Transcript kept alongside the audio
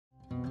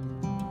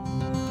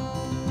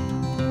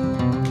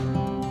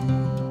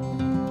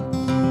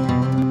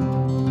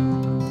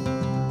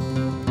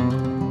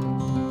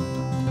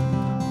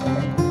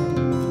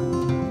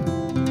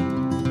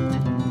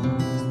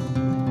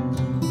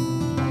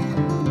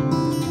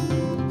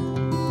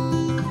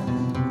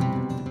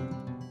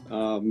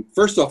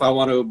First off,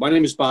 my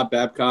name is Bob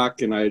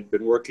Babcock, and I've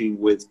been working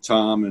with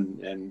Tom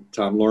and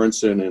Tom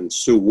Lawrenson and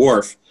Sue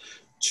Wharf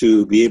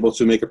to be able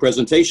to make a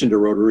presentation to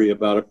Rotary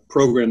about a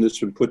program that's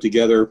been put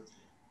together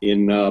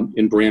in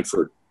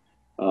Branford.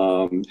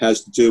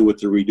 Has to do with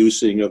the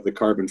reducing of the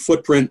carbon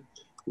footprint.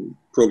 The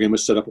program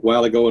was set up a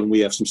while ago, and we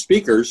have some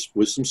speakers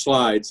with some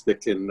slides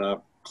that can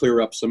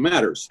clear up some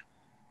matters.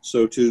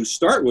 So to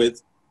start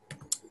with,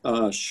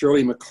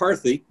 Shirley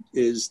McCarthy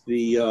is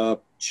the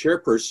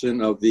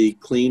chairperson of the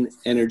Clean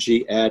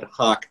Energy Ad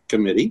Hoc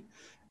Committee.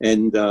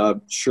 And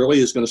Shirley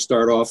is going to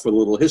start off with a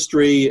little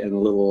history and a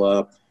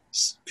little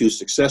few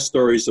success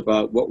stories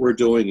about what we're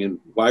doing and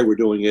why we're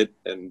doing it.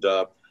 And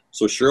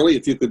so Shirley,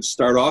 if you could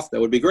start off,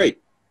 that would be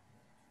great.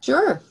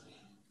 Sure.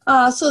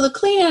 So the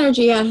Clean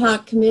Energy Ad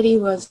Hoc Committee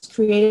was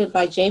created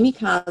by Jamie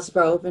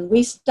Cosgrove, and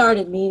we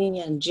started meeting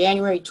in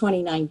January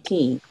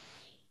 2019.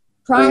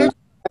 Prior to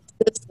our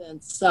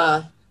existence,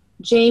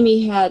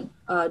 Jamie had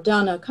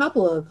done a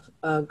couple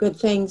of good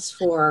things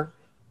for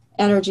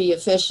energy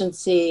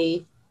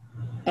efficiency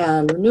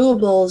and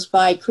renewables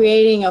by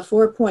creating a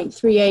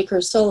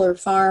 4.3-acre solar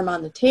farm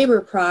on the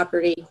Tabor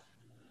property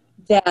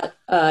that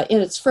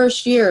in its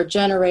first year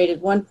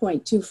generated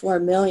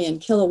 1.24 million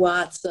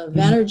kilowatts of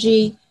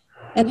energy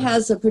and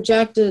has a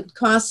projected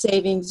cost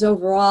savings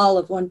overall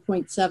of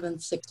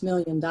 $1.76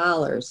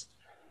 million.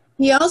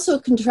 He also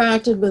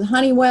contracted with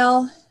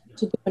Honeywell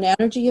to do an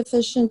energy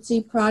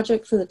efficiency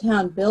project for the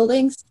town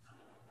buildings,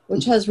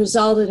 which has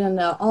resulted in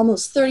an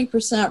almost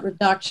 30%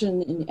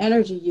 reduction in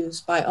energy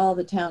use by all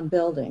the town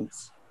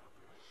buildings.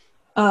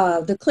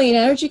 The Clean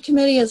Energy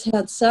Committee has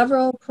had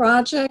several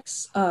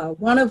projects,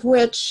 one of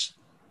which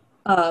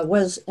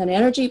was an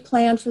energy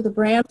plan for the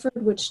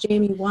Branford, which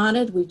Jamie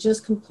wanted. We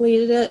just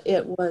completed it.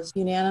 It was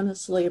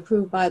unanimously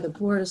approved by the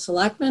Board of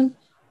Selectmen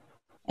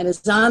and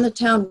is on the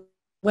town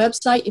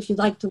website if you'd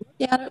like to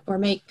look at it or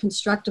make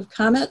constructive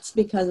comments,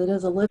 because it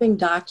is a living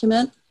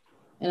document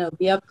and it'll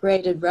be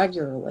upgraded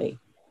regularly.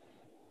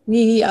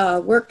 We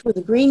worked with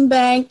the Green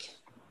Bank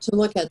to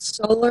look at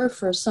solar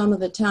for some of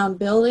the town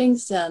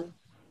buildings, and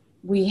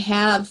we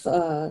have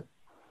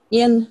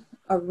in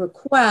a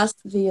request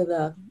via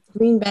the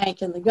Green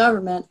Bank and the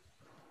government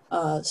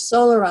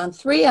solar on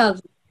 3 out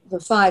of the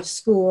 5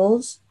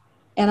 schools,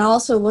 and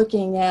also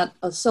looking at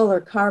a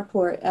solar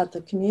carport at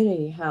the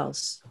community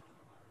house.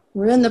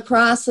 We're in the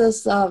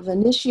process of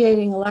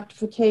initiating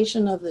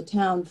electrification of the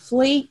town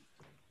fleet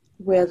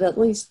with at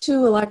least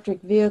 2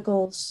 electric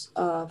vehicles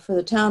for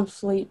the town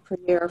fleet per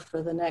year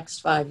for the next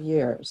 5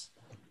 years.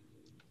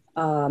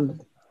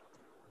 And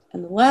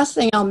the last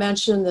thing I'll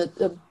mention, that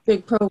the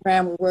big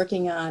program we're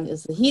working on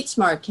is the Heat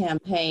Smart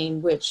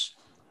campaign, which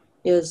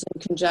is in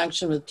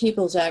conjunction with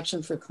People's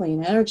Action for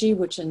Clean Energy,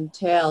 which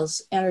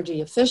entails energy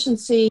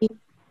efficiency,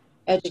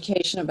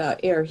 education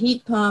about air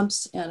heat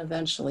pumps, and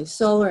eventually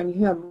solar. And you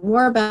hear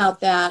more about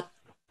that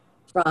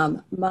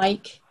from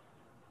Mike,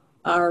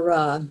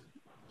 our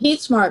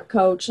Heat Smart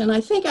coach. And I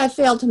think I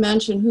failed to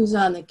mention who's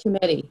on the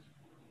committee.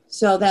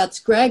 So that's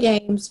Greg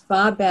Ames,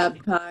 Bob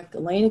Babcock,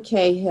 Elena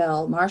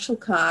Cahill, Marshall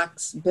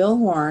Cox, Bill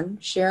Horn,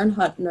 Sharon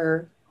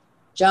Huttner,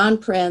 John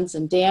Prinz,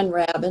 and Dan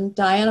Rabin.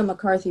 Diana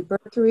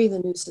McCarthy-Berkery, the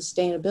new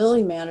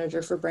sustainability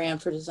manager for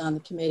Branford, is on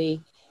the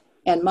committee.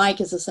 And Mike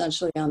is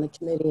essentially on the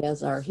committee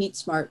as our Heat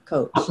Smart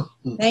coach.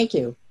 Thank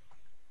you.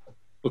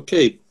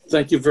 Okay,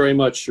 thank you very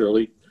much,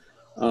 Shirley.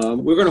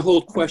 We're going to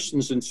hold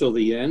questions until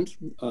the end,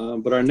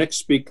 but our next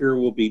speaker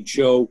will be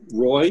Joe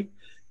Roy.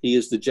 He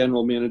is the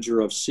general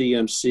manager of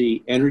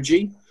CMC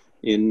Energy,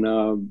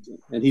 and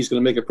he's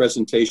going to make a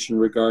presentation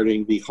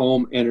regarding the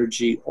home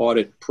energy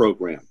audit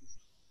program.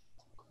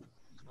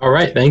 All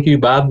right, thank you,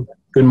 Bob.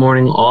 Good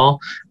morning, all.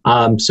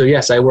 So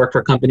yes, I work for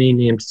a company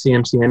named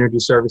CMC Energy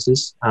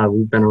Services.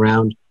 We've been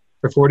around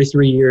for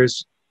 43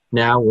 years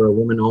now. We're a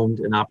woman-owned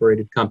and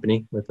operated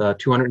company with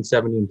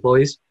 270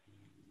 employees,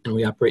 and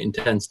we operate in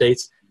 10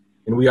 states.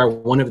 And we are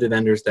one of the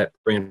vendors that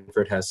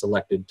Branford has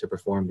selected to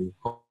perform the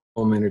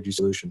Home Energy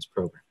Solutions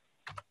Program.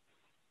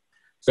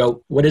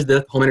 So what is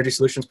the Home Energy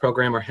Solutions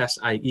Program, or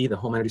HES-IE, the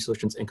Home Energy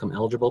Solutions Income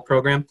Eligible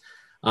Program?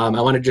 I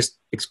want to just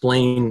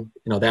explain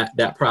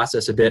that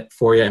process a bit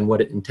for you and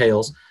what it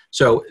entails.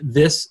 So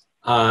this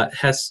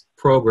HES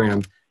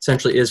program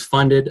essentially is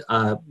funded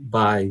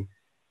by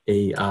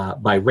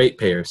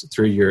ratepayers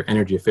through your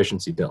energy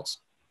efficiency bills.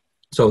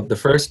 So the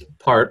first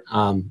part,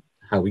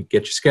 how we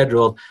get you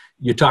scheduled,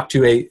 you talk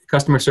to a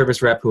customer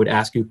service rep who would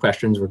ask you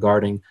questions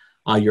regarding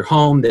your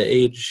home, the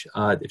age,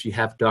 if you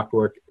have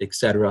ductwork,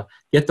 etc.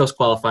 Get those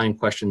qualifying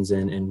questions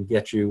in, and we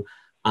get you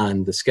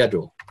on the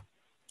schedule.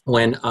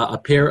 When a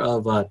pair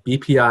of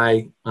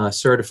BPI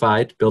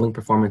certified, Building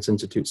Performance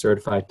Institute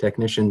certified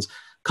technicians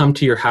come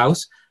to your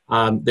house,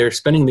 they're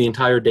spending the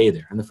entire day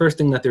there. And the first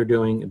thing that they're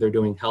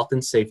doing health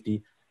and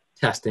safety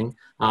testing.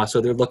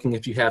 So they're looking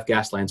if you have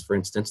gas lines, for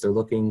instance. They're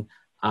looking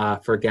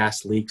for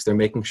gas leaks. They're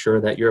making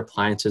sure that your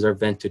appliances are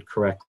vented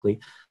correctly.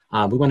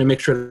 We want to make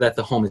sure that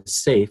the home is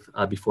safe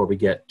before we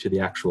get to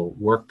the actual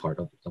work part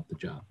of the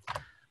job.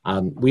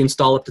 We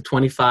install up to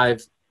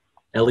 25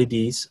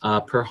 LEDs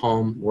per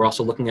home. We're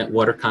also looking at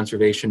water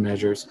conservation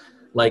measures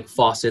like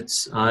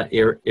faucets,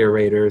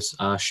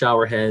 aerators,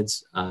 shower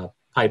heads,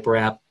 pipe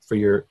wrap for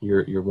your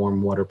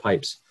warm water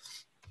pipes.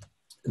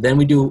 Then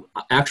we do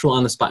actual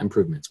on-the-spot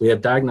improvements. We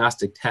have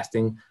diagnostic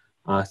testing.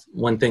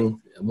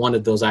 One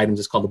of those items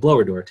is called the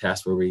blower door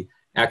test, where we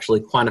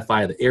actually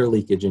quantify the air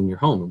leakage in your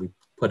home, and we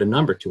put a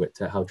number to it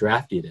to how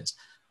drafty it is.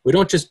 We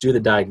don't just do the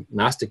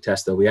diagnostic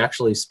test, though. We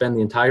actually spend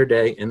the entire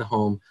day in the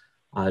home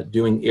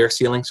doing air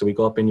sealing. So we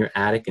go up in your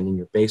attic and in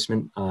your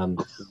basement,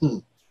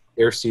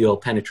 air seal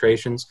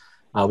penetrations.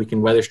 We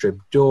can weather strip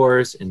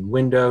doors and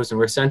windows, and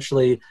we're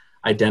essentially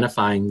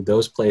identifying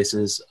those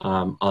places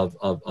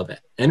of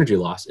energy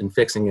loss and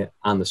fixing it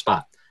on the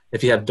spot.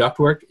 If you have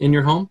ductwork in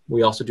your home,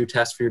 we also do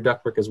tests for your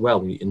ductwork as well.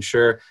 We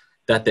ensure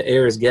that the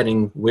air is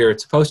getting where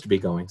it's supposed to be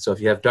going. So if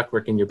you have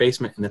ductwork in your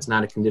basement and it's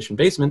not a conditioned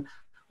basement,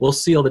 we'll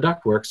seal the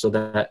ductwork so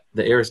that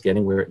the air is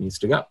getting where it needs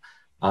to go,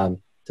 to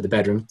the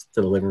bedroom,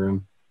 to the living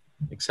room,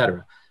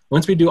 etc.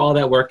 Once we do all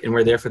that work and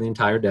we're there for the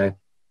entire day,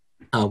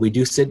 we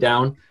do sit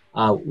down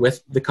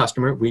with the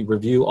customer. We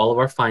review all of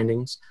our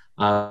findings.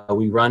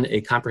 We run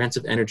a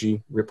comprehensive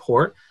energy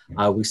report.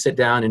 We sit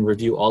down and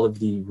review all of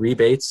the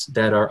rebates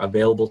that are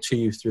available to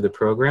you through the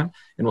program,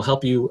 and we'll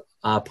help you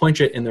point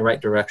you in the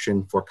right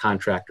direction for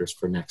contractors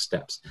for next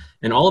steps.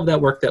 And all of that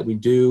work that we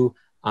do,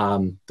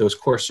 those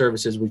core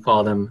services, we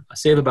call them,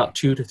 save about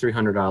 $200 to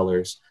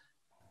 $300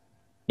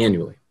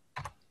 annually.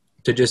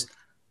 To just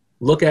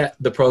look at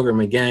the program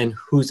again,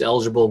 who's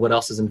eligible, what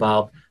else is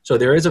involved. So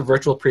there is a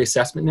virtual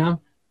pre-assessment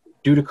now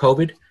due to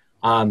COVID.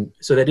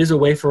 So that is a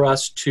way for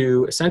us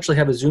to essentially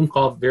have a Zoom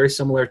call very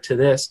similar to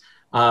this,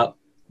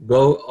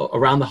 go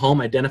around the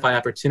home, identify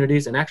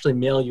opportunities, and actually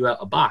mail you out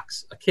a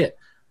box, a kit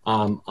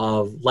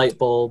of light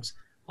bulbs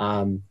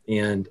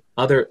and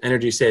other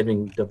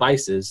energy-saving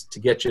devices to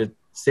get you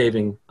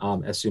saving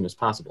as soon as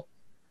possible.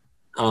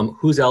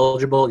 Who's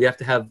eligible? You have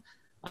to have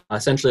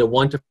essentially a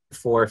 1 to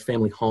 4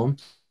 family home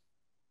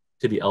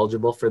to be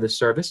eligible for this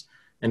service.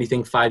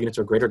 Anything 5 units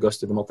or greater goes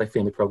through the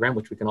multifamily program,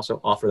 which we can also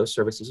offer those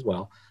services as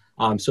well.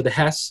 So the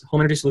HES,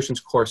 Home Energy Solutions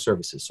core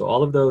services. So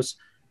all of those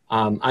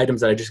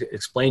items that I just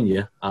explained to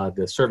you,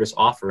 the service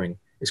offering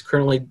is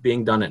currently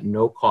being done at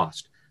no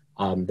cost.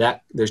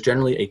 There's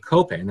generally a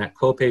copay, and that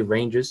copay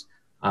ranges,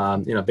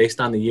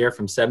 based on the year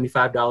from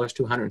 $75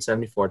 to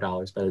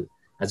 $174. But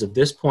as of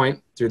this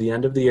point, through the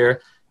end of the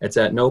year, it's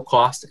at no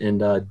cost,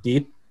 and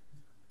DEEP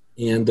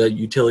and the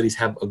utilities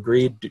have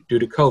agreed due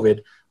to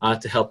COVID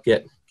to help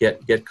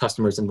get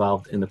customers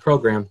involved in the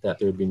program, that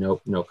there would be no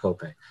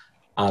copay.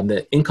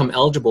 The income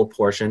eligible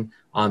portion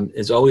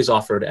is always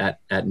offered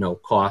at no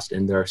cost,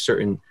 and there are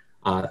certain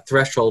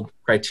threshold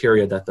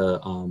criteria that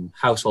the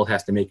household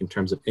has to make in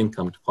terms of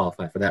income to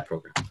qualify for that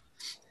program.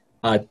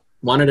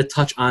 Wanted to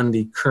touch on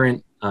the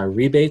current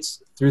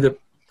rebates through the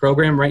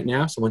program right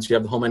now. So once you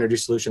have the Home Energy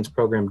Solutions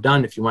program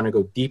done, if you want to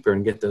go deeper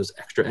and get those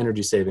extra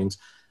energy savings,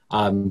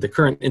 the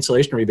current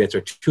installation rebates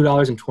are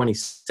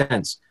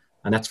 $2.20,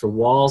 and that's for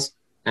walls,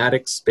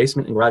 attics,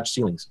 basement, and garage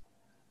ceilings.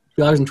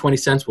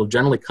 $2.20 will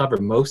generally cover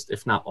most,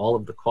 if not all,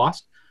 of the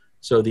cost.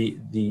 So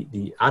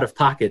the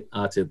out-of-pocket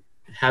to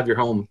have your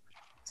home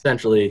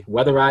essentially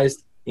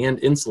weatherized and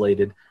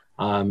insulated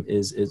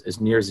is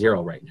near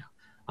zero right now.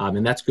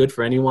 And that's good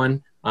for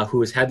anyone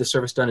who has had the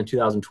service done in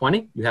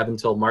 2020. You have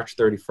until March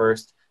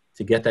 31st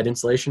to get that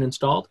insulation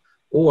installed.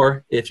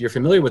 Or if you're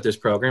familiar with this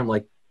program,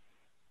 like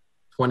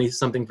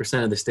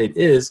 20-something% of the state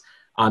is,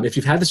 if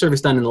you've had the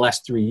service done in the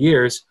last 3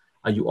 years,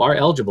 you are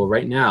eligible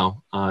right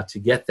now to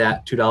get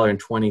that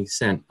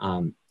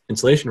 $2.20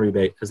 installation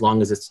rebate as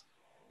long as it's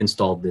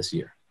installed this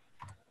year.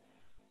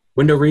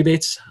 Window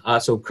rebates.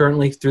 So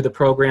currently through the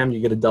program, you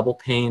get a double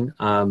pane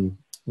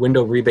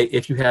window rebate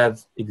if you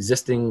have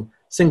existing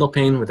single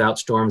pane without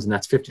storms, and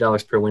that's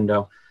 $50 per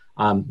window.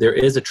 There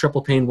is a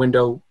triple pane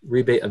window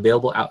rebate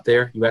available out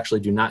there. You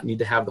actually do not need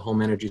to have the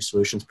Home Energy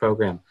Solutions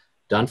program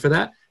done for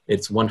that.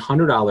 It's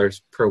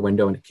 $100 per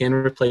window, and it can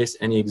replace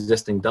any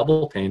existing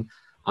double pane,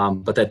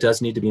 but that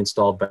does need to be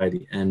installed by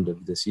the end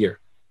of this year.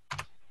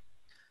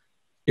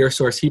 Air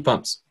source heat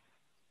pumps.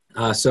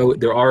 So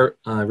there are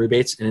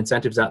rebates and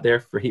incentives out there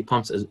for heat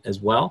pumps as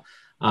well.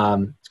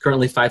 It's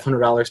currently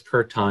 $500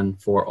 per ton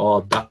for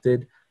all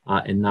ducted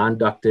and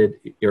non-ducted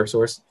air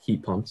source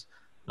heat pumps.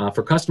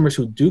 For customers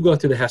who do go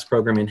through the HES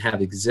program and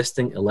have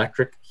existing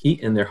electric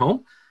heat in their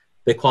home,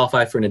 they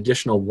qualify for an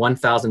additional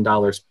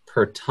 $1,000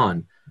 per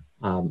ton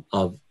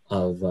of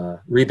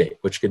rebate,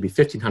 which could be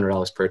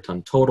 $1,500 per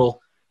ton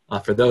total.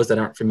 For those that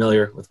aren't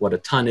familiar with what a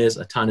ton is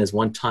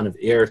 1 ton of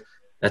air.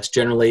 That's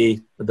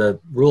generally, the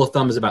rule of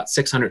thumb is about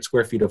 600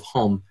 square feet of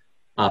home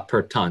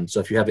per ton. So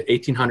if you have an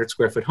 1,800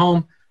 square foot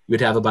home, you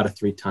would have about a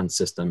 3-ton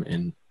system,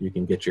 and you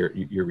can get your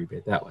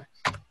rebate that way.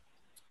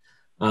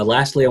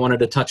 Lastly, I wanted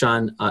to touch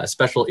on a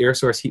special air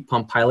source heat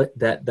pump pilot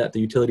that the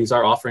utilities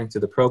are offering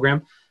through the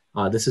program.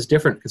 This is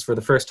different because for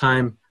the first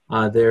time,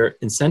 they're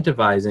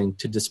incentivizing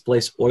to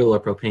displace oil or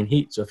propane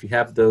heat. So if you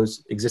have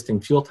those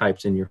existing fuel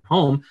types in your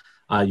home,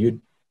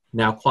 you'd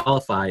now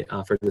qualify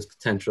for this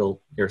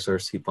potential air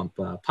source heat pump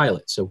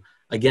pilot. So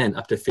again,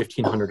 up to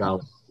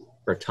 $1,500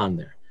 per ton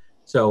there.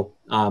 So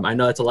I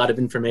know that's a lot of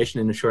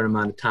information in a short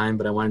amount of time,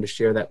 but I wanted to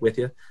share that with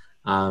you.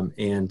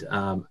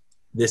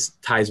 This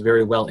ties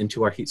very well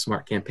into our Heat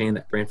Smart campaign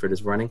that Branford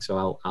is running.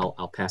 So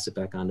I'll pass it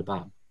back on to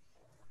Bob.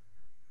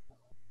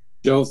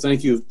 Joe,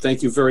 thank you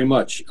very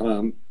much.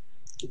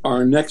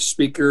 Our next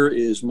speaker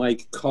is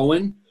Mike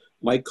Cohen.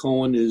 Mike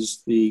Cohen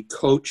is the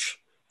coach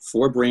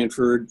for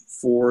Branford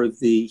for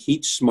the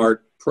Heat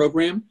Smart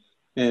program.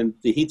 And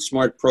the Heat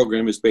Smart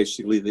program is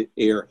basically the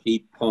air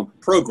heat pump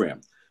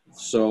program.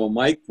 So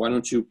Mike, why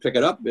don't you pick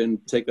it up and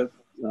take it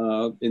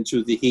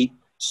into the Heat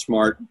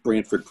Smart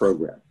Branford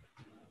program.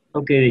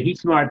 Okay, the Heat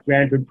Smart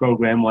Branford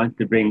program wants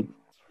to bring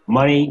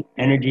money,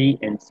 energy,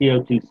 and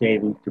CO2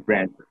 savings to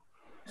Branford.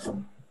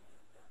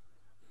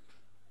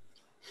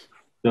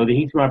 So the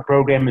Heat Smart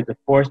program is a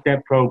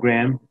 4-step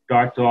program.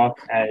 Starts off,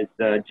 as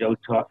Joe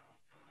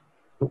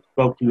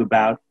spoke to you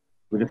about,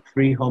 with a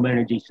free home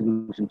energy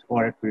solutions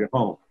audit for your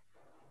home.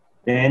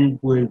 Then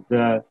with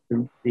the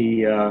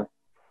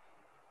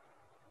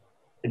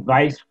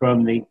advice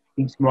from the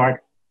Heat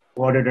Smart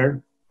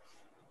auditor,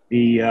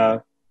 you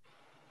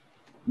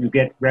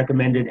get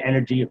recommended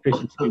energy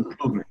efficiency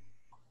improvement.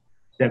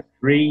 Step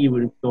 3, you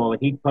would install a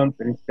heat pump,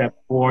 and in step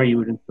 4, you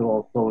would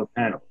install solar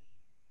panels.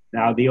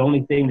 Now, the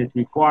only thing that's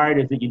required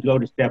is that you go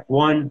to step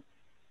 1,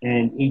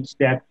 and each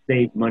step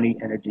saves money,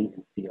 energy,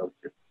 and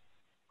CO2.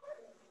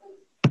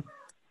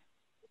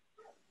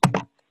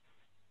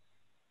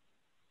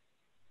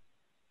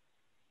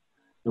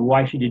 So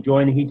why should you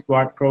join the Heat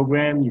Smart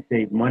program? You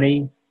save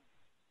money,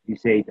 you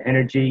save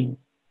energy,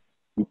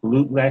 you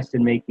pollute less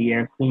and make the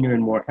air cleaner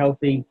and more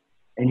healthy,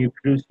 and you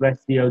produce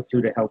less CO2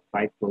 to help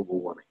fight global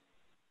warming.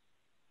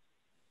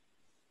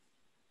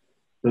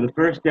 So the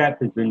first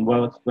step has been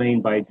well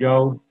explained by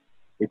Joe.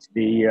 It's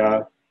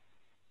the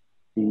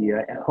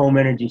home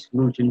energy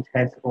solutions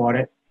test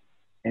audit,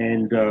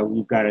 and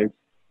we've got a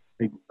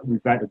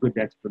good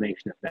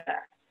explanation of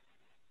that.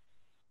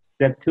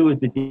 Step 2 is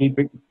the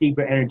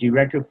deeper energy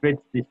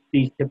retrofits.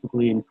 These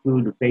typically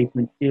include the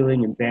basement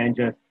ceiling and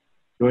banja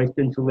joist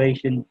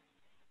insulation,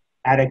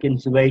 attic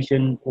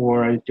insulation,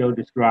 or as Joe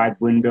described,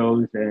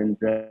 windows, and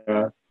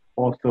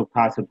also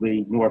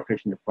possibly more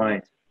efficient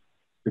appliances.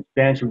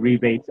 Substantial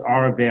rebates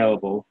are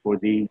available for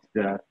these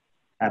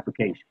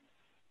applications.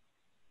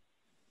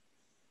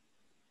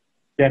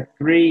 Step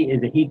 3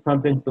 is a heat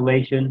pump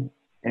installation,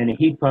 and a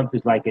heat pump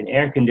is like an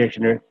air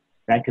conditioner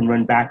that can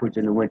run backwards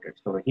in the winter.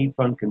 So a heat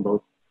pump can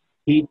both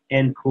heat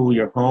and cool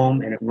your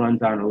home, and it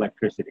runs on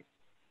electricity.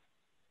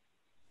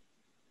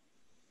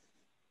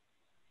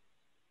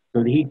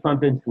 So the heat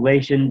pump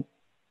installation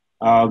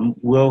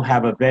will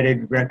have a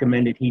vetted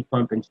recommended heat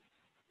pump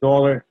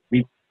installer.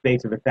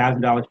 Rebates of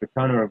 $1,000 per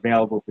ton are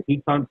available for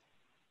heat pumps.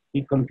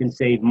 Heat pump can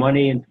save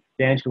money and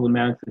substantial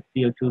amounts of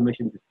CO2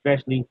 emissions,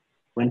 especially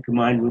when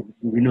combined with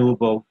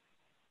renewable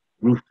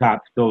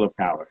rooftop solar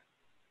power.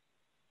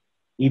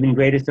 Even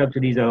greater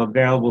subsidies are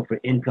available for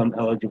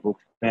income-eligible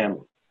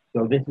families.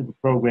 So this is a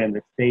program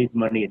that saves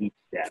money at each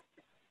step.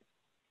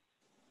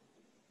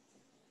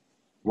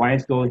 Why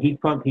install a heat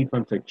pump? Heat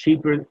pumps are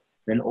cheaper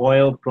than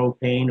oil,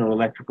 propane, or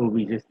electrical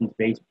resistance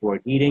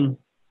baseboard heating.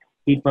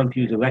 Heat pumps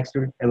use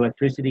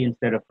electricity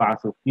instead of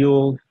fossil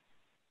fuels.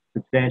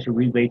 Substantial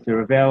rebates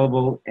are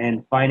available,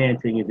 and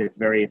financing is at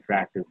very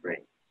attractive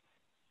rates.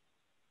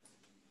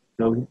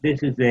 So this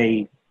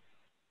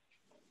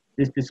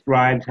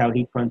describes how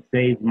heat pumps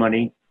save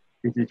money.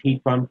 This is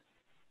heat pump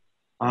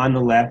on the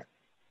left,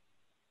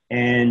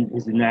 and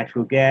this is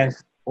natural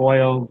gas,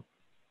 oil,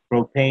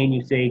 propane.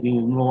 You save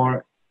even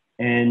more,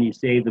 and you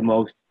save the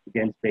most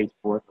against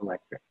baseboard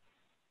electric.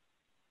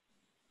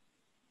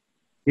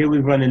 Here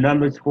we've run the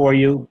numbers for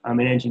you. I'm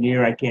an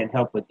engineer. I can't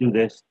help but do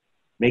this.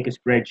 Make a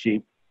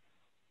spreadsheet.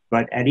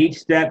 But at each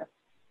step,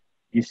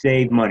 you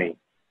save money.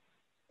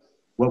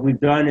 What we've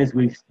done is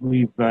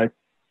we've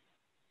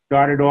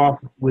started off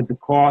with the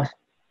cost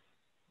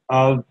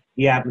of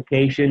the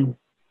application,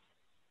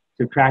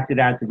 subtracted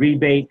out the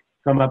rebate,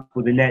 come up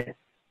with a net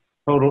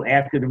total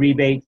after the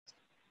rebates,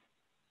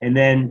 and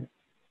then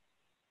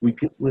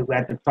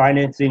at the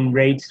financing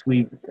rates,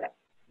 we've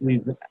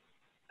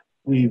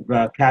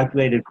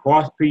calculated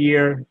cost per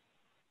year,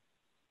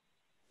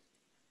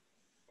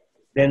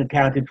 then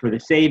accounted for the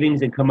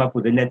savings and come up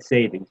with a net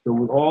savings. So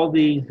with all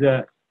these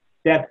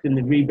steps in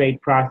the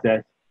rebate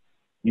process,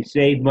 you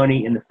save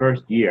money in the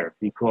first year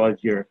because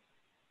your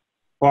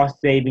cost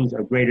savings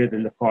are greater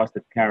than the cost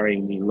of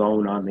carrying the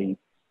loan on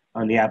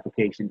the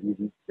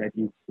application that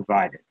you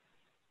provided.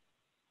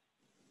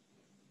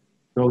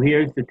 So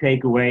here's the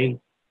takeaway.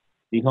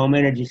 The home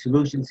energy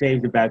solution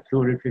saves about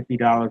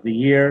 $250 a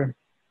year.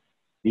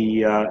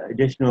 The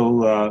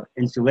additional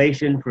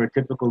installation for a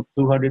typical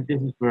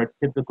this is for a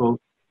typical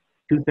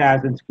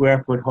 2,000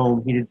 square foot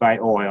home heated by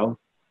oil.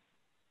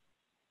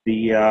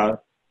 The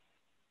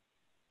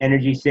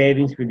energy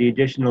savings for the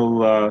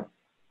additional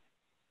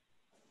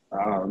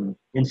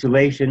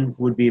insulation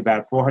would be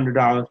about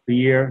 $400 per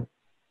year.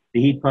 The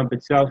heat pump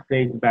itself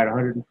saves about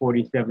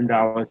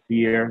 $147 per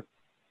year.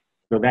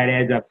 So that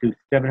adds up to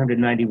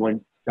 $791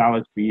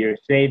 per year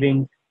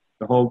savings.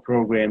 The whole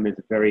program is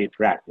very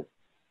attractive.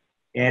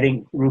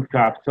 Adding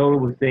rooftop solar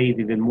will save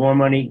even more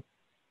money,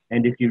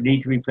 and if you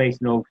need to replace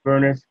an old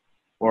furnace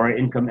or are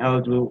income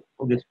eligible,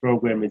 this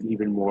program is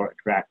even more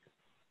attractive.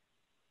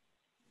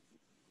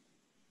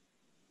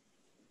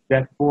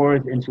 Step 4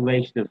 is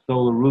installation of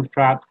solar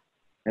rooftops,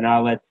 and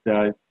I'll let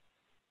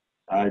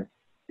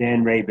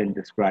Dan Rabin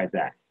describe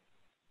that.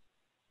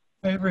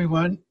 Hi,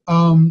 everyone.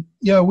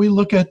 Yeah, we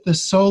look at the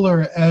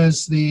solar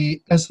as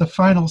the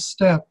final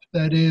step.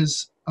 That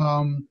is,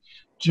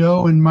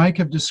 Joe and Mike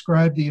have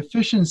described the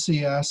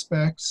efficiency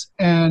aspects,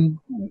 and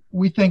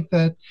we think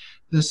that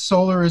the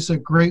solar is a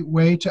great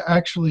way to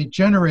actually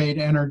generate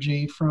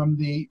energy from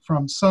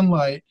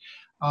sunlight.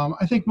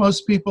 I think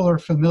most people are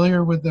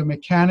familiar with the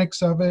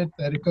mechanics of it,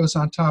 that it goes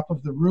on top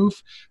of the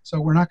roof,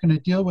 so we're not going to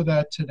deal with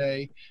that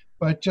today,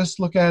 but just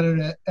look at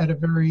it at a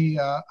very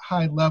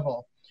high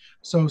level.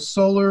 So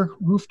solar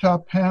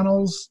rooftop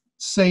panels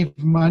save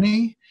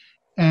money,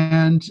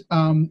 and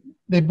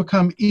they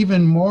become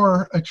even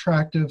more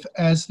attractive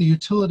as the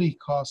utility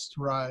cost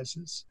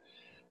rises.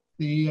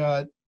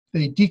 They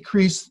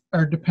decrease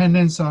our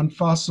dependence on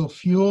fossil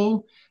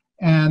fuel,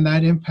 and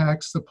that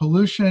impacts the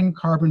pollution,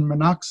 carbon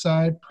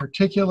monoxide,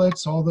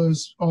 particulates, all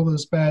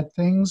those bad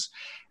things,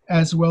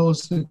 as well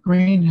as the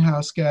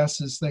greenhouse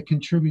gases that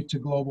contribute to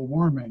global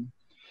warming.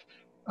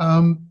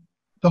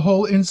 The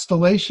whole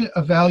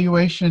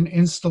evaluation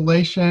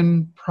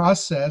installation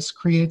process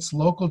creates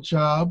local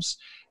jobs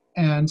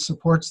and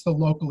supports the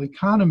local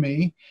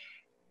economy.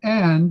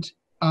 And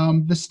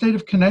the state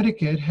of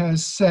Connecticut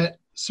has set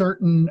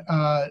certain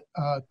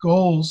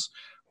goals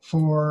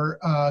for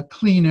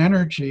clean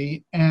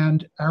energy,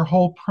 and our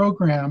whole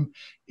program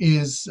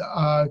is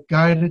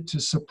guided to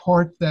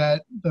support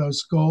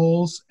those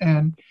goals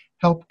and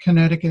help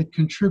Connecticut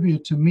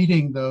contribute to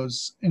meeting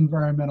those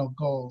environmental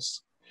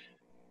goals.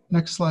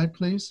 Next slide,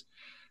 please.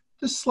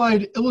 This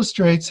slide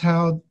illustrates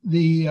how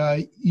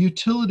the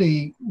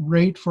utility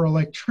rate for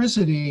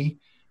electricity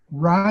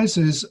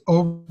rises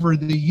over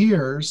the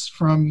years.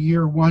 From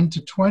year 1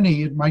 to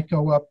 20, it might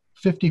go up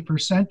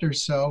 50% or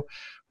so,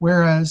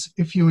 whereas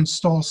if you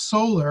install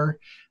solar,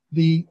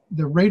 the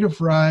rate of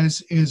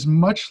rise is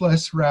much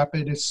less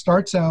rapid. It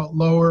starts out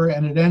lower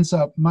and it ends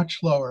up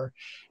much lower.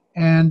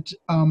 And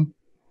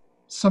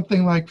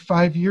something like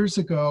 5 years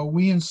ago,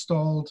 we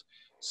installed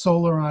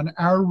solar on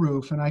our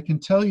roof, and I can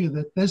tell you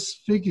that this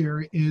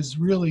figure is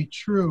really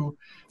true.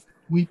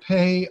 We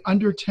pay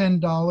under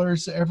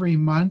 $10 every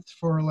month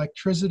for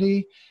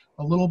electricity,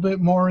 a little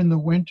bit more in the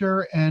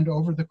winter, and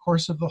over the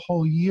course of the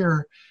whole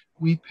year,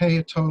 we pay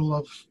a total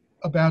of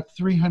about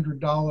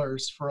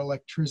 $300 for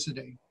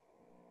electricity.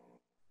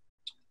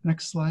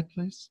 Next slide,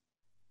 please.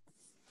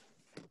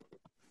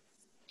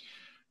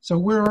 So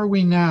where are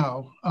we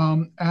now?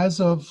 As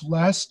of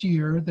last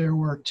year, there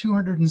were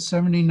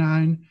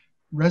 279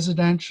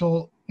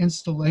 residential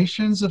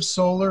installations of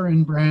solar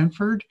in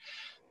Branford.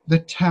 The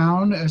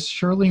town, as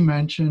Shirley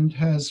mentioned,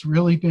 has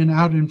really been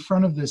out in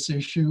front of this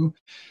issue.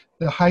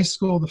 The high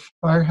school, the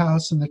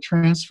firehouse, and the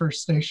transfer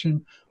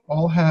station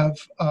all have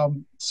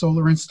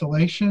solar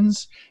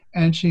installations,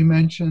 and she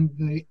mentioned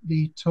the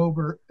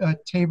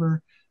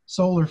Tabor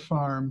solar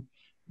farm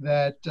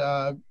that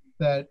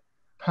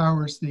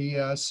powers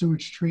the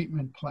sewage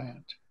treatment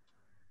plant.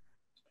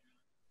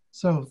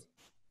 So.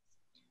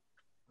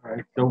 All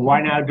right, so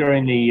why now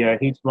during the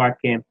Heat Smart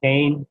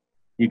campaign,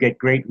 you get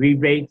great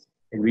rebates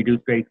and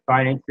reduced rate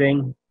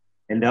financing,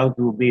 and those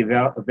will be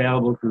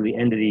available through the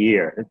end of the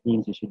year. That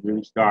means you should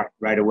really start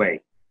right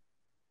away.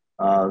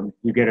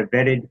 You get a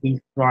vetted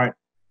Heat Smart,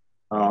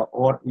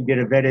 you get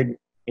a vetted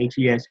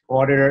HES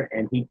auditor,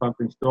 and heat pump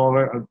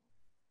installer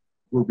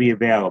will be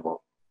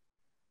available.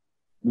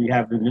 We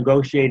hope to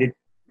negotiate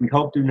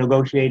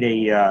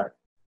a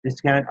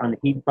discount on the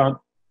heat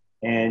pump,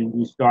 and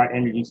you start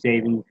energy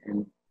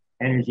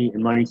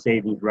and money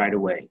savings right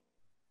away.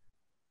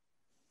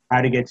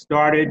 How to get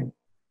started?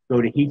 Go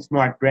to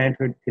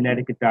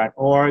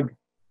heatsmartbrantfordconnecticut.org,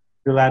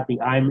 fill out the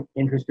I'm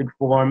interested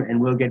form,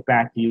 and we'll get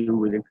back to you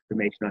with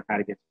information on how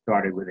to get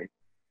started with an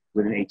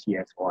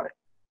HES audit.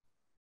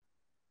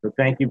 So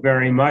thank you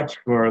very much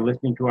for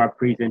listening to our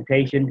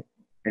presentation,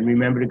 and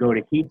remember to go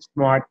to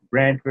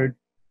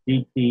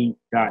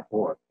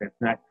heatsmartbrantfordct.org. That's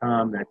not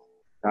 .com, that's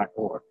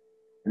 .org,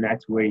 and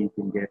that's where you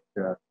can get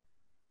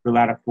fill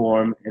out a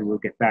form, and we'll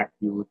get back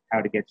to you with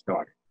how to get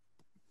started.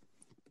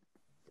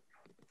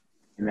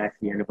 And that's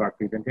the end of our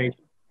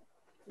presentation.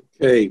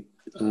 Okay,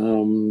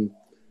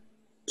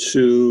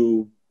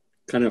 to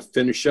kind of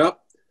finish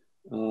up,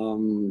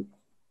 how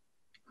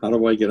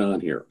do I get on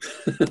here?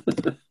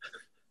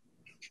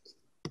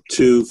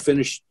 To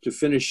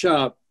finish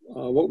up,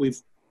 what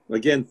we've,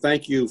 again,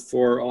 thank you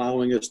for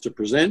allowing us to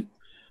present,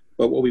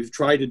 but what we've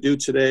tried to do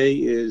today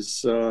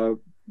is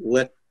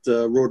let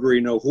Rotary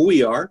know who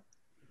we are,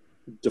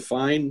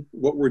 define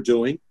what we're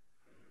doing,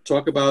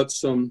 talk about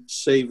some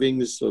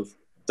savings of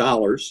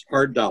dollars,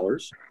 hard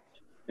dollars,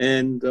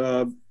 and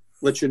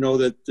let you know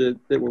that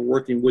we're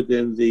working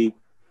within the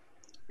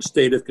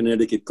state of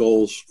Connecticut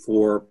goals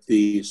for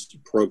these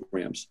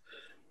programs.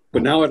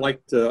 But now I'd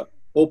like to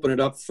open it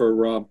up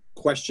for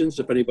questions.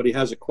 If anybody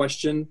has a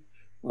question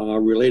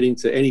relating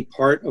to any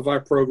part of our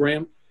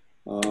program,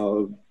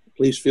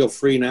 please feel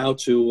free now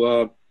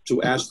to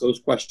ask those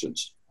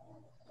questions.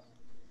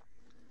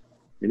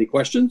 Any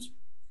questions?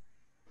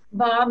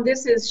 Bob,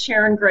 this is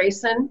Sharon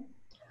Grayson.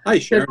 Hi,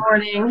 Sharon. Good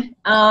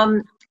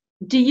morning.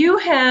 Do you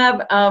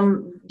have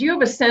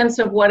a sense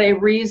of what a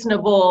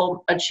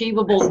reasonable,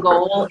 achievable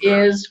goal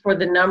is for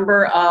the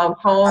number of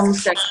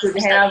homes that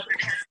could have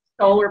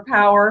solar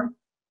power?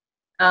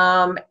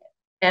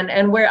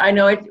 And where, I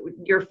know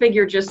your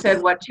figure just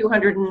said, what,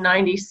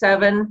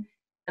 297,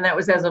 and that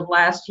was as of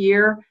last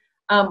year.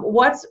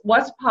 What's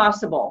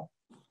possible?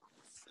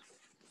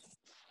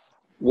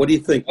 What do you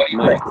think,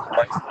 Mike?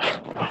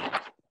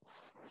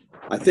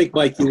 I think,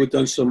 Mike, you have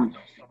done some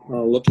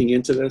looking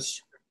into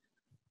this.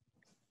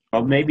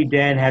 Well, maybe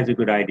Dan has a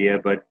good idea,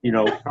 but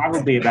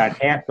probably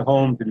about half the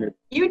homes in the town.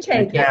 You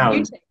take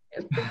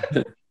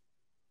it.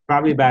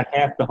 Probably about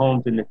half the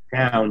homes in the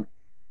town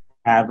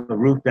have a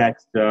roof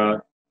that's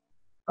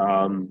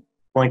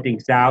pointing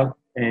south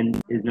and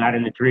is not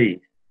in the trees.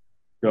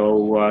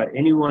 So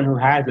anyone who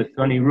has a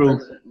sunny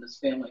roof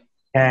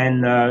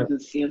can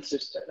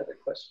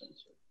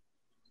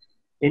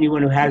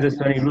anyone who has a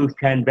sunny roof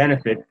can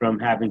benefit from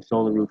having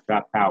solar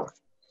rooftop power.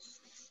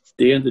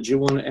 Dan, did you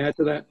want to add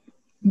to that?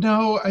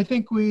 No, I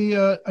think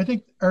I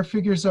think our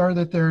figures are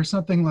that there are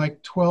something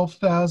like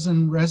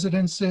 12,000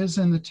 residences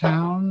in the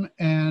town,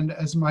 and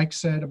as Mike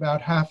said,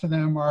 about half of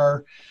them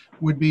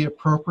would be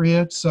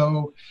appropriate.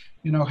 So,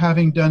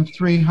 having done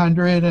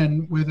 300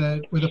 and with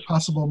a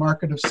possible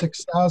market of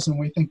 6,000,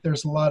 we think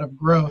there's a lot of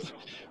growth.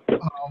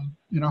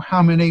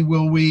 How many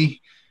will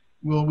we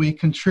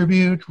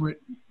contribute?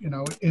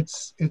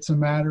 It's a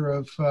matter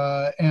of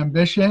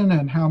ambition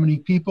and how many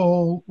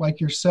people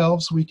like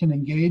yourselves we can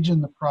engage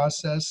in the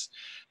process.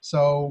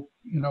 So,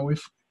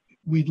 if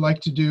we'd like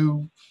to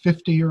do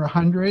 50 or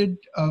 100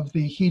 of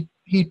the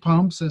heat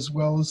pumps as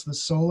well as the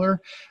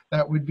solar,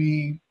 that would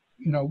be,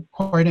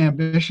 quite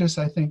ambitious,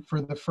 I think,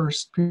 for the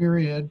first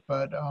period,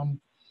 but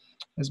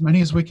as many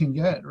as we can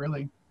get,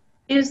 really.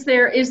 Is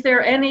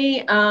there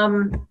any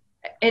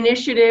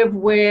initiative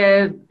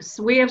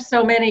we have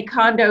so many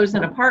condos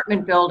and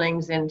apartment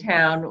buildings in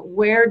town,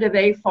 where do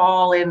they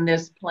fall in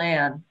this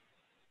plan?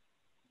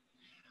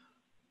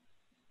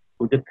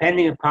 Well,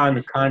 depending upon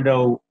the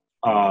condo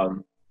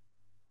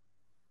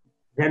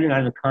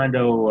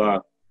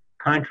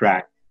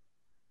contract,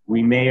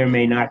 we may or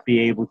may not be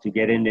able to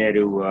get in there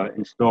to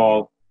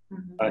install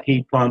a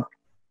heat pump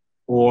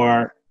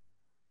or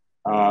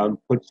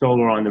put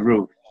solar on the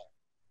roof.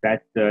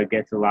 That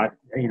gets a lot,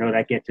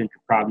 that gets into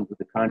problems with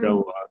the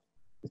condo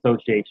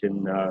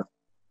association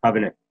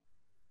covenant.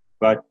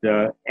 But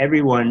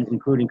everyone,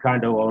 including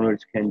condo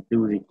owners, can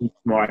do the Heat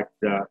Smart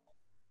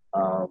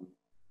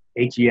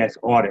HES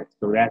audit.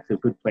 So that's a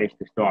good place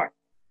to start.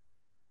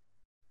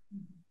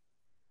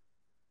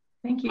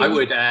 Thank you. I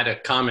would add a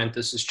comment.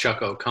 This is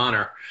Chuck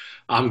O'Connor.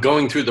 I'm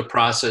going through the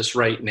process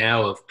right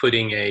now of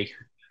putting a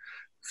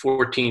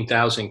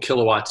 14,000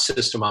 kilowatt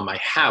system on my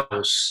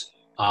house,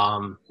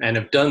 and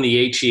have done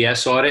the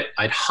HES audit.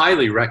 I'd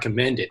highly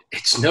recommend it.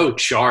 It's no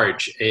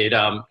charge.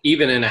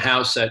 Even in a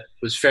house that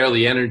was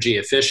fairly energy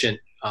efficient,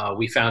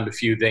 we found a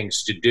few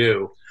things to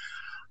do.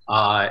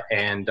 As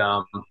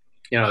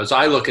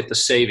I look at the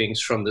savings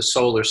from the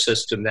solar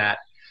system that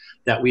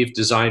we've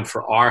designed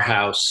for our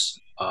house,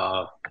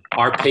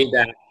 our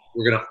payback,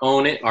 we're going to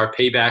own it. Our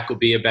payback will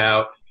be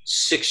about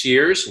 6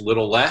 years, a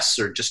little less,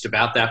 or just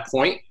about that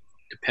point.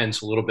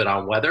 Depends a little bit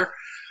on weather.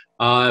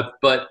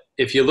 But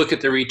if you look at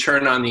the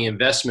return on the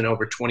investment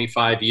over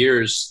 25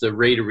 years, the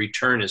rate of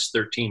return is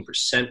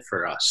 13%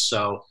 for us.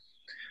 So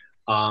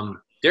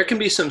there can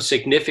be some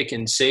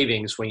significant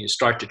savings when you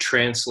start to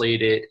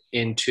translate it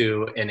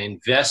into an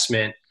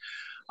investment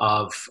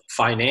of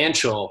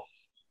financial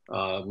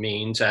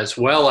means, as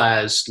well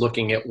as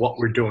looking at what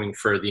we're doing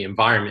for the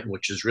environment,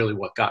 which is really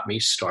what got me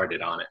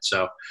started on it.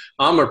 So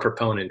I'm a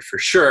proponent for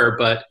sure,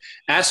 but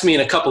ask me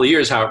in a couple of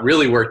years how it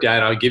really worked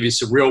out. I'll give you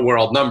some real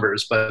world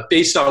numbers, but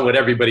based on what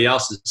everybody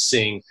else is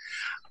seeing,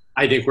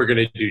 I think we're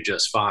going to do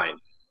just fine.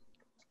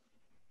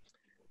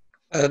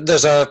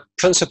 There's a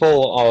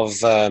principle of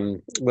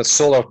with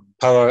solar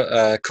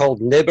power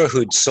called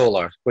neighborhood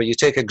solar, where you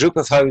take a group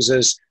of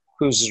houses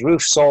whose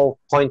roofs all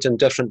point in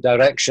different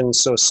directions.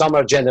 So some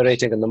are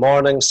generating in the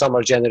morning, some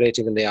are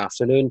generating in the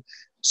afternoon,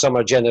 some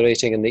are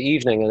generating in the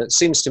evening. And it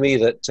seems to me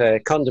that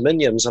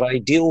condominiums are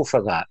ideal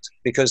for that,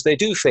 because they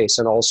do face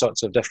in all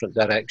sorts of different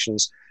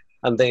directions,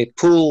 and they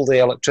pool the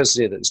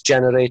electricity that's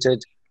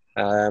generated,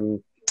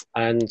 and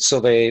so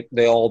they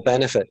all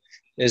benefit.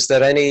 Is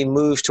there any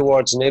move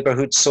towards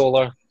neighborhood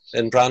solar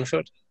in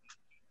Branford?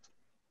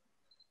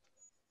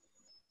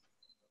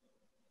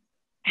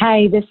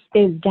 Hi, this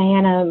is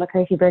Diana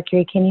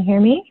McCarthy-Berkery. Can you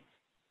hear me?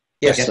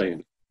 Yes.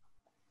 Diana.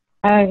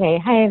 Okay.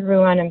 Hi,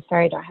 everyone. I'm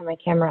sorry I don't have my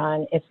camera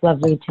on. It's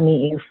lovely to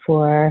meet you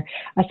for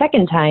a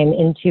second time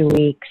in 2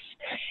 weeks.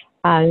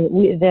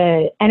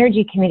 The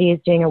Energy Committee is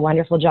doing a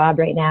wonderful job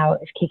right now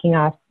of kicking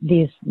off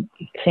these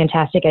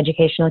fantastic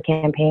educational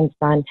campaigns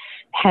on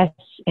HESS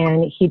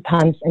and heat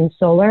pumps and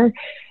solar.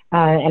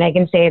 And I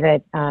can say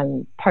that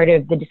part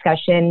of the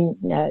discussion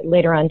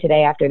later on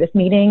today after this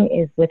meeting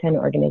is with an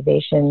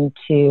organization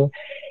to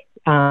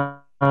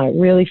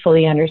really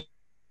fully understand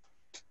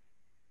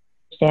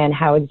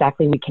how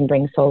exactly we can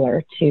bring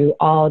solar to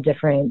all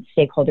different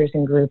stakeholders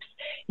and groups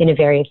in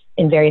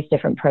various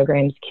different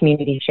programs,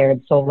 community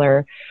shared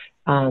solar,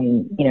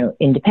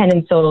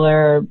 independent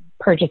solar,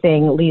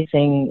 purchasing,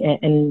 leasing,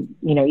 and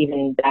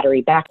even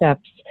battery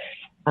backups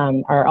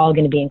are all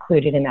going to be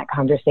included in that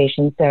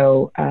conversation.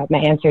 So my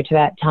answer to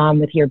that, Tom,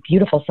 with your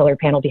beautiful solar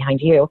panel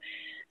behind you,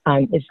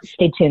 is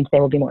stay tuned.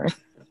 There will be more.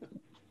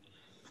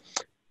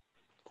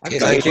 Okay,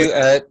 thank you.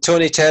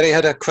 Tony Terry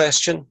had a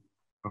question.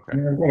 Okay.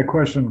 I've got a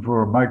question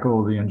for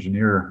Michael, the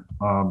engineer.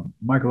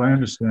 Michael, I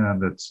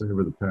understand that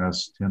over the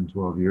past 10,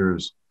 12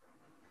 years,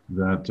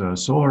 that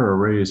solar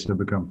arrays have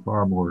become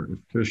far more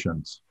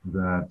efficient,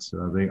 that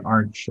they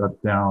aren't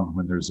shut down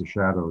when there's a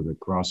shadow that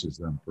crosses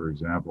them, for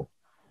example,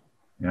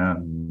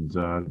 and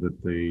that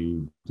they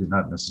do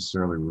not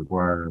necessarily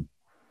require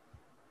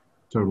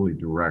totally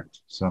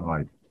direct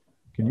sunlight.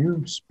 Can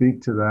you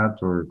speak to that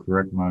or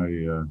correct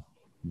my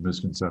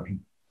misconception?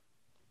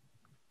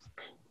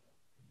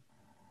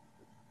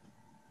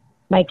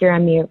 Mike, you're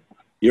on mute.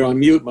 You're on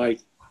mute,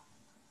 Mike.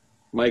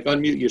 Mike,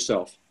 unmute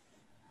yourself.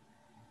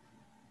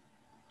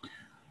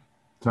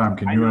 Tom,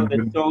 can I you know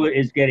that solar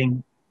is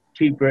getting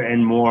cheaper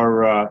and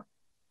more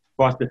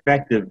cost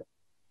effective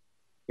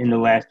in the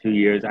last 2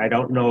 years. I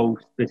don't know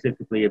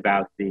specifically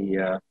about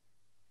the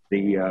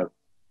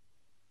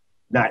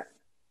not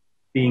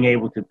being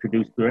able to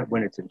produce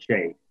when it's in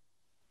shade.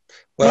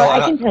 Well,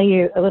 I can tell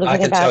you a little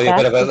bit about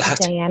that. About that.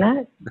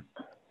 Diana.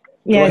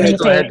 Yeah,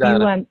 go ahead,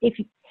 Diana.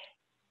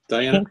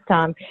 Diana? Thanks,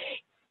 Tom.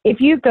 If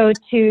you go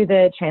to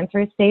the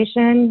transfer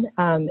station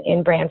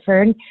in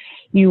Branford,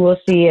 you will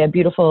see a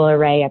beautiful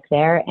array up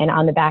there. And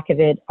on the back of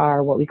it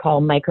are what we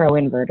call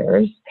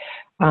microinverters.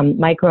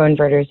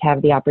 Microinverters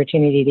have the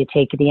opportunity to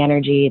take the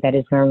energy that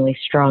is normally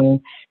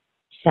strung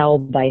cell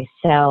by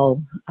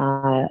cell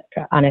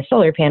on a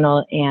solar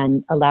panel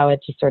and allow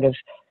it to sort of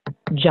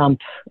jump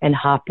and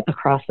hop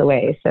across the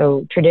way.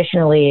 So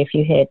traditionally, if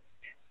you had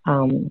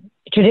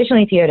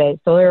a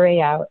solar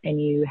array out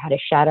and you had a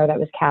shadow that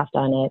was cast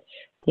on it,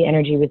 the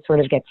energy would sort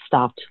of get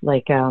stopped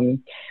like a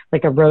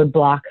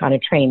roadblock on a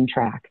train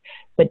track.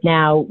 But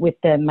now with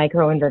the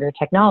microinverter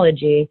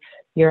technology,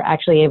 you're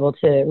actually able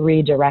to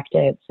redirect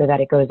it so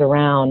that it goes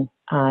around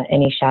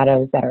any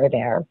shadows that are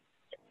there.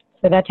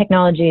 So that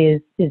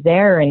technology is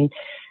there, and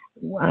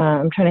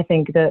I'm trying to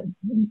think that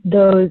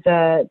those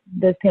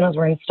panels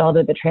were installed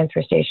at the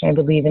transfer station, I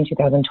believe, in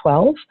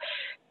 2012.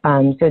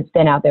 So it's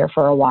been out there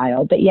for a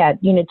while. But yeah,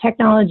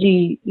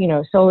 technology,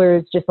 solar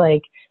is just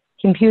like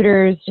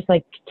computers, just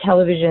like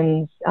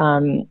televisions,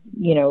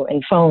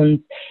 and phones.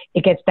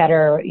 It gets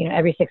better.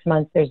 Every 6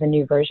 months there's a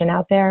new version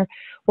out there.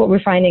 What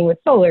we're finding with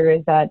solar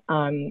is that,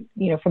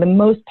 for the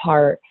most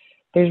part,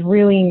 there's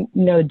really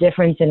no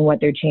difference in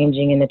what they're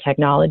changing in the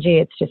technology.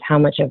 It's just how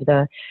much of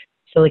the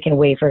silicon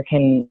wafer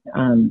can,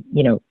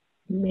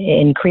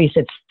 increase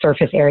its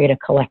surface area to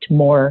collect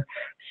more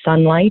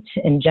sunlight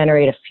and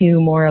generate a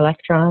few more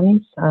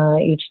electrons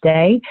each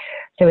day.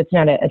 So it's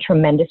not a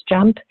tremendous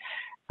jump.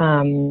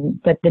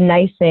 But the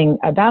nice thing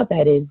about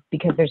that is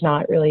because there's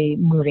not really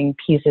moving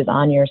pieces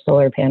on your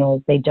solar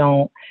panels, there's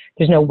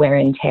no wear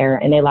and tear,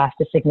 and they last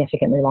a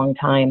significantly long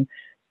time.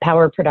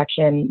 Power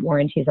production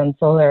warranties on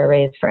solar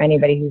arrays for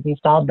anybody who's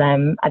installed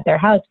them at their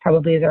house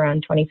probably is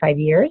around 25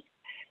 years,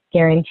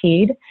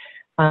 guaranteed.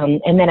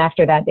 And then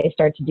after that, they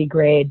start to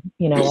degrade,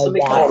 a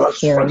watt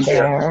here and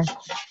there.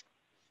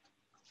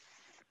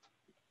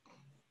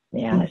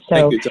 Yeah.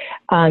 So,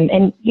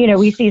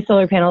 we see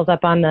solar panels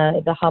up on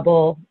the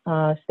Hubble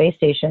space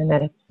station.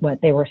 That is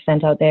what they were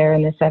sent out there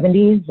in the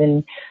 70s,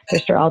 and they're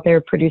still out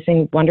there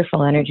producing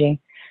wonderful energy.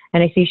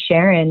 And I see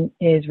Sharon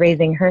is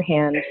raising her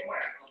hand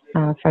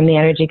from the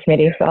Energy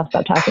Committee, so I'll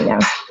stop talking now.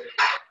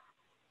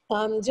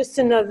 Just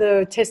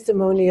another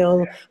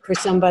testimonial for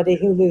somebody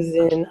who lives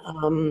in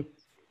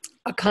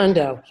a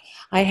condo.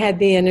 I had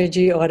the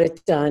energy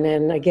audit done,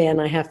 and again,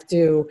 I have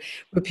to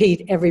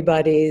repeat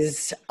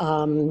everybody's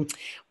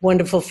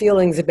wonderful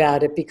feelings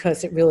about it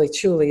because it really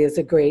truly is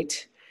a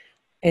great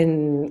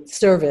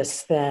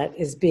service that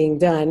is being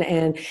done.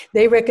 And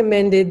they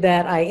recommended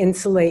that I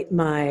insulate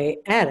my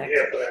attic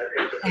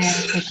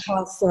at a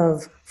cost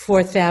of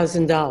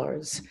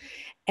 $4,000.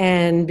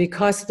 And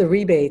because the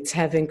rebates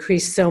have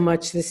increased so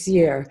much this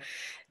year,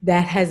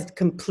 that has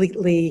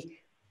completely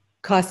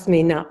cost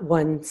me not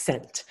 1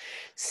 cent.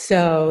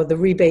 So the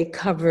rebate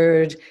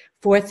covered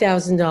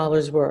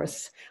 $4,000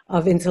 worth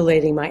of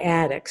insulating my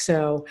attic.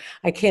 So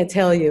I can't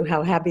tell you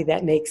how happy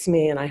that makes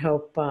me, and I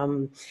hope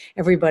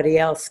everybody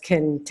else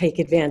can take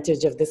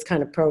advantage of this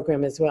kind of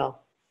program as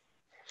well.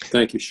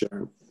 Thank you,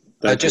 Sharon.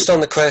 Just on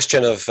the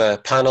question of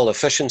panel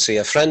efficiency,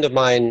 a friend of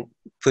mine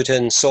put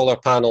in solar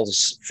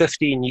panels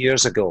 15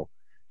 years ago,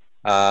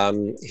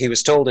 He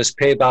was told his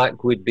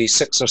payback would be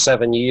 6 or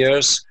 7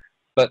 years,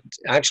 but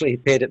actually he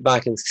paid it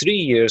back in 3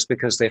 years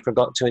because they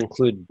forgot to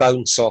include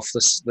bounce off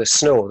the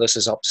snow. This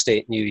is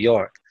upstate New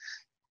York.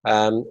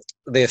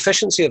 The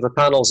efficiency of the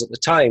panels at the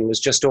time was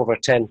just over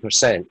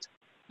 10%.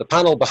 The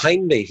panel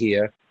behind me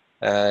here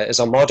is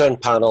a modern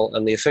panel,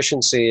 and the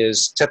efficiency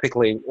is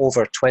typically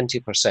over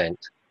 20%.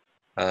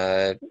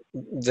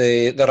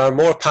 There are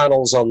more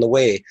panels on the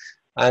way,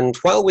 and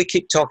while we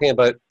keep talking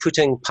about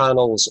putting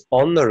panels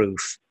on the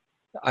roof,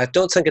 I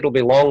don't think it'll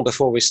be long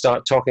before we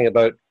start talking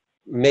about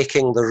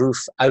making the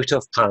roof out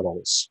of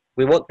panels.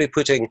 We won't be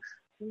putting,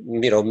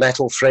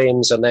 metal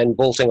frames and then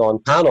bolting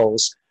on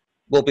panels.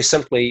 We'll be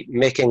simply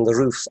making the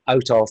roof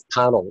out of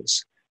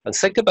panels. And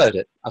think about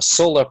it, a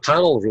solar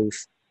panel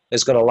roof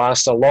is going to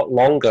last a lot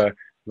longer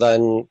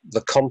than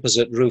the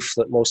composite roof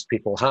that most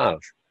people have.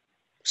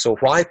 So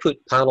why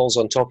put panels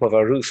on top of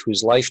a roof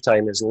whose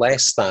lifetime is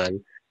less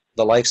than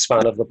the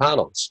lifespan of the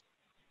panels?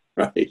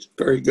 Right.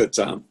 Very good,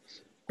 Tom.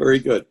 Very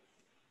good.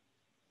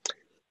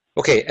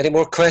 Okay, any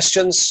more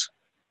questions?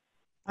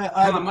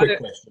 I have a quick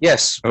question.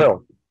 Yes,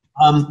 Bill.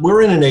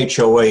 We're in an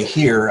HOA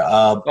here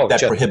that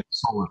Jeff.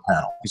 prohibits solar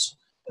panels.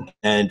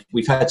 And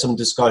we've had some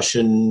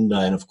discussion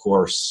and, of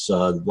course,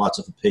 lots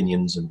of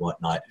opinions and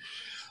whatnot.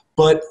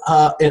 But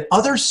in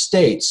other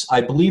states,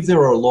 I believe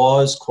there are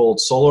laws called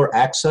solar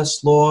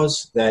access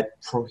laws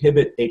that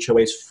prohibit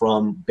HOAs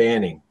from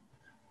banning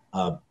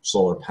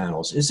solar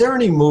panels. Is there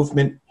any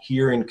movement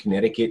here in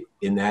Connecticut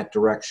in that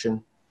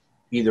direction,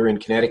 either in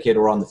Connecticut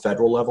or on the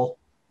federal level?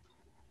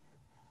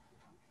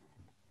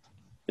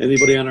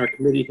 Anybody on our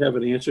committee have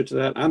an answer to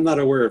that? I'm not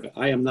aware of it.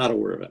 I am not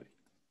aware of it.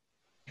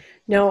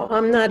 No,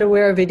 I'm not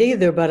aware of it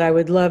either, but I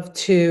would love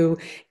to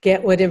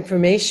get what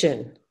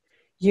information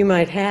you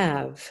might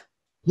have.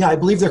 Yeah, I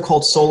believe they're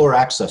called solar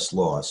access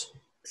laws.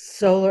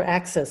 Solar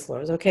access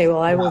laws. Okay,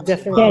 well, I will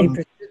definitely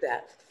pursue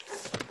that.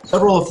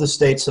 Several of the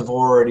states have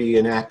already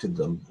enacted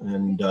them,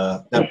 and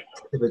that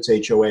prohibits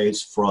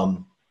HOAs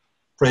from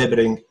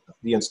prohibiting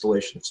the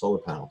installation of solar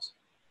panels.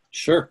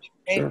 Sure,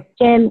 sure.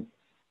 Jim,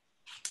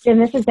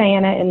 this is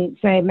Diana, and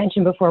so I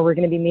mentioned before we're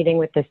going to be meeting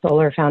with the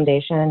Solar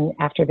Foundation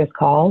after this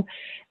call,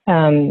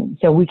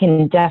 so we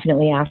can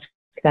definitely ask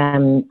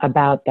them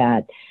about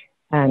that.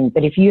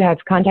 But if you have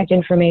contact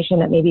information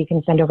that maybe you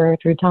can send over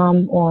through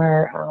Tom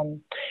or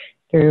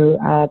through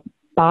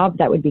Bob,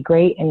 that would be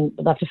great, and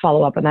I'd love to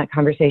follow up on that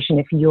conversation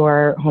if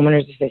your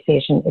homeowners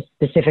association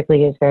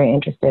specifically is very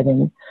interested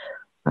in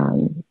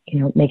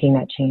making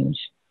that change.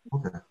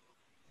 Okay.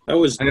 That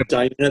was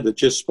Diana that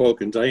just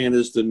spoke, and Diana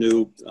is the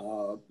new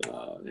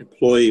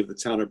employee of the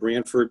town of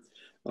Branford,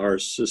 our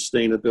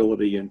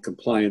sustainability and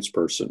compliance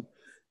person.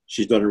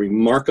 She's done a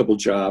remarkable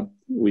job.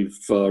 We've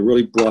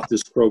really brought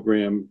this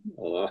program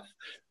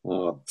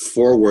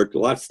forward a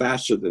lot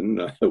faster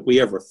than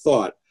we ever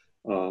thought.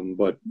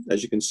 But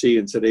as you can see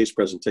in today's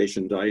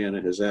presentation,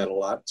 Diana has added a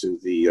lot to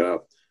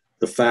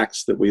the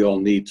facts that we all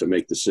need to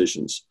make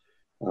decisions.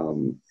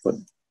 But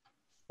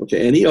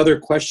okay, any other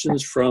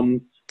questions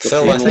from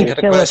Phil? I think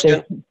had a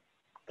question.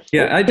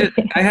 Yeah,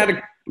 I had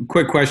a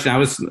quick question.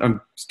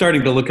 I'm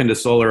starting to look into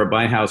solar at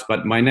my house,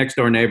 but my next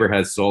door neighbor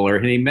has solar,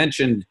 and he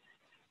mentioned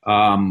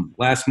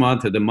last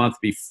month or the month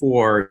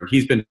before,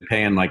 he's been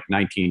paying like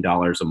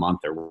 $19 a month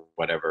or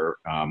whatever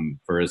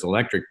for his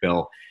electric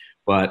bill.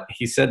 But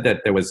he said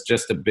that there was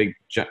just a big,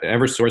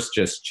 Eversource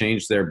just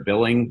changed their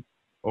billing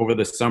over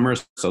the summer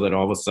so that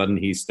all of a sudden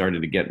he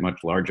started to get much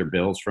larger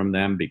bills from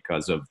them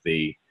because of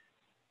the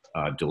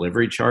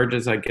delivery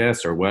charges, I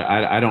guess, or what.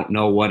 I don't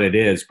know what it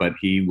is, but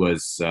he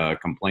was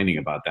complaining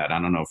about that. I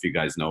don't know if you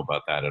guys know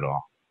about that at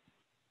all.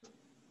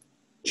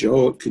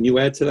 Joe, can you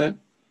add to that?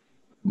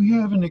 We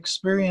haven't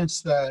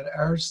experienced that.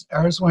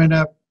 Ours went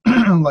up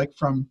like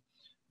from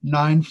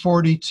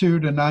 $942 to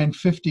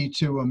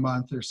 $952 a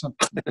month or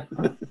something.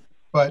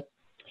 But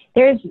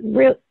there's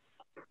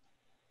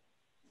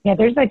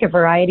like a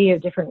variety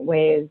of different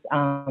ways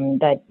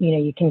that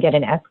you can get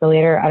an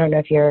escalator. I don't know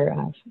if your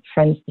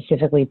friend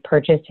specifically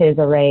purchased his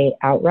array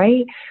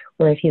outright,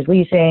 or if he's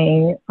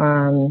leasing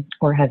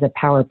or has a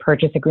power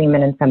purchase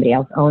agreement and somebody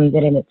else owns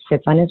it and it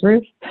sits on his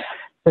roof.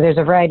 So there's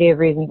a variety of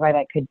reasons why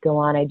that could go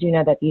on. I do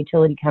know that the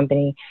utility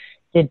company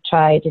did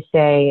try to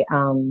say,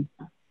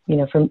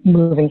 for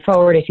moving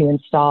forward, if you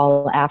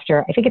install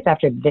after, I think it's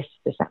after this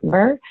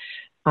December,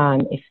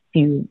 if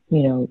you,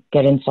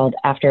 get installed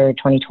after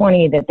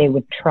 2020, that they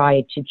would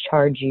try to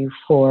charge you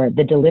for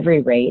the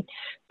delivery rate.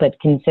 But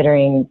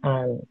considering,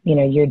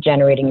 you're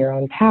generating your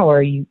own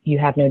power, you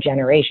have no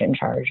generation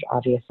charge,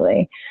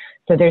 obviously.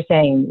 So they're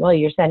saying, well,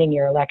 you're sending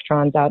your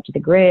electrons out to the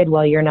grid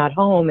while you're not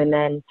home, and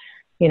then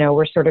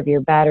we're sort of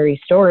your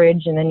battery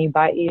storage, and then you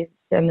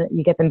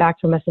get them back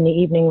from us in the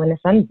evening when the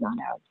sun's not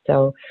out.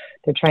 So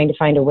they're trying to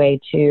find a way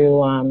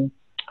to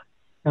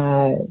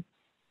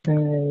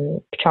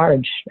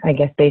charge, I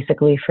guess,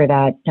 basically for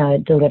that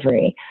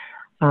delivery.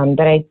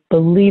 But I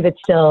believe it's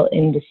still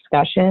in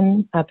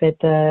discussion up at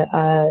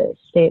the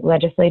state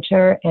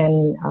legislature,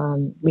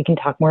 and we can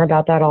talk more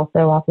about that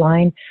also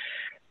offline.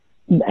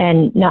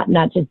 And not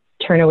to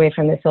turn away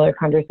from the solar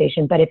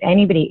conversation. But if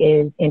anybody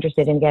is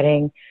interested in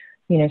getting,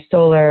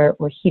 solar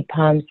or heat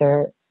pumps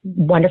or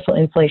wonderful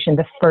insulation,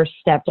 the first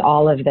step to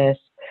all of this,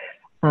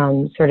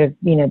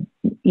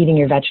 eating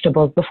your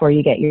vegetables before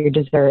you get your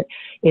dessert,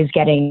 is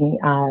getting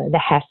the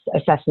HES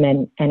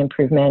assessment and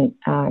improvement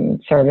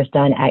service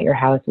done at your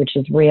house, which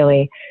is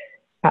really,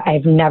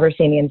 I've never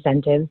seen the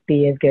incentives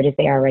be as good as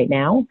they are right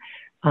now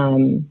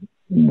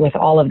with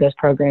all of those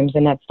programs.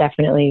 And that's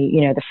definitely,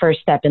 the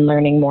first step in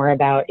learning more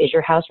about, is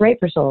your house right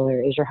for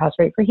solar? Is your house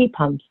right for heat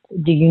pumps?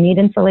 Do you need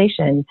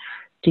insulation?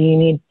 Do you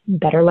need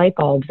better light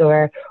bulbs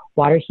or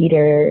water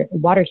heaters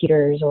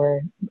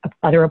or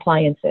other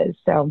appliances?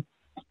 So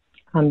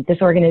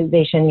this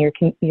organization,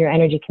 your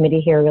energy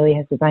committee here, really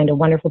has designed a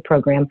wonderful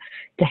program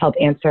to help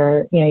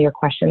answer, your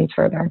questions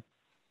further.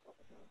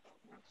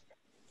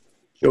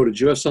 Joe, did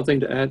you have something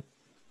to add?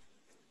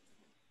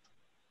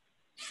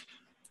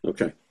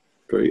 Okay,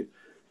 great.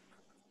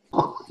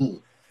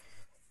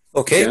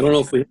 Okay. I don't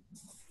know if we...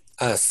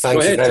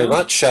 Thank you very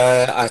much.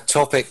 A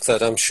topic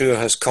that I'm sure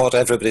has caught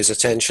everybody's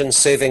attention.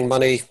 Saving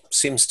money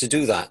seems to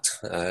do that.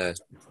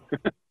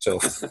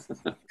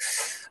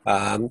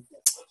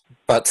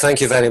 But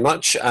thank you very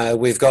much.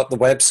 We've got the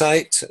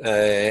website.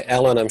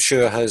 Ellen, I'm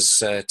sure,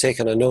 has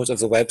taken a note of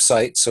the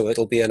website, so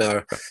it'll be in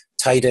our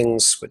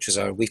Tidings, which is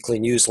our weekly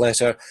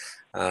newsletter.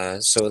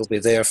 So it'll be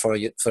there for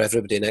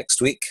everybody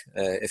next week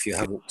if you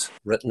haven't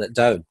written it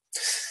down.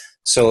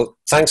 So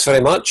thanks very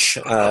much.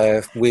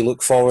 We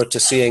look forward to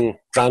seeing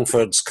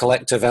Branford's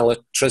collective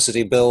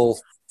electricity bill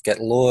get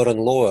lower and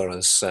lower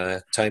as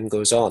time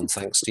goes on,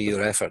 thanks to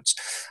your efforts.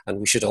 And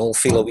we should all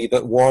feel a wee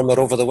bit warmer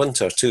over the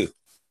winter too.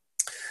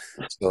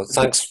 So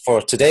thanks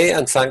for today,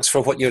 and thanks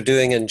for what you're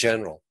doing in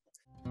general.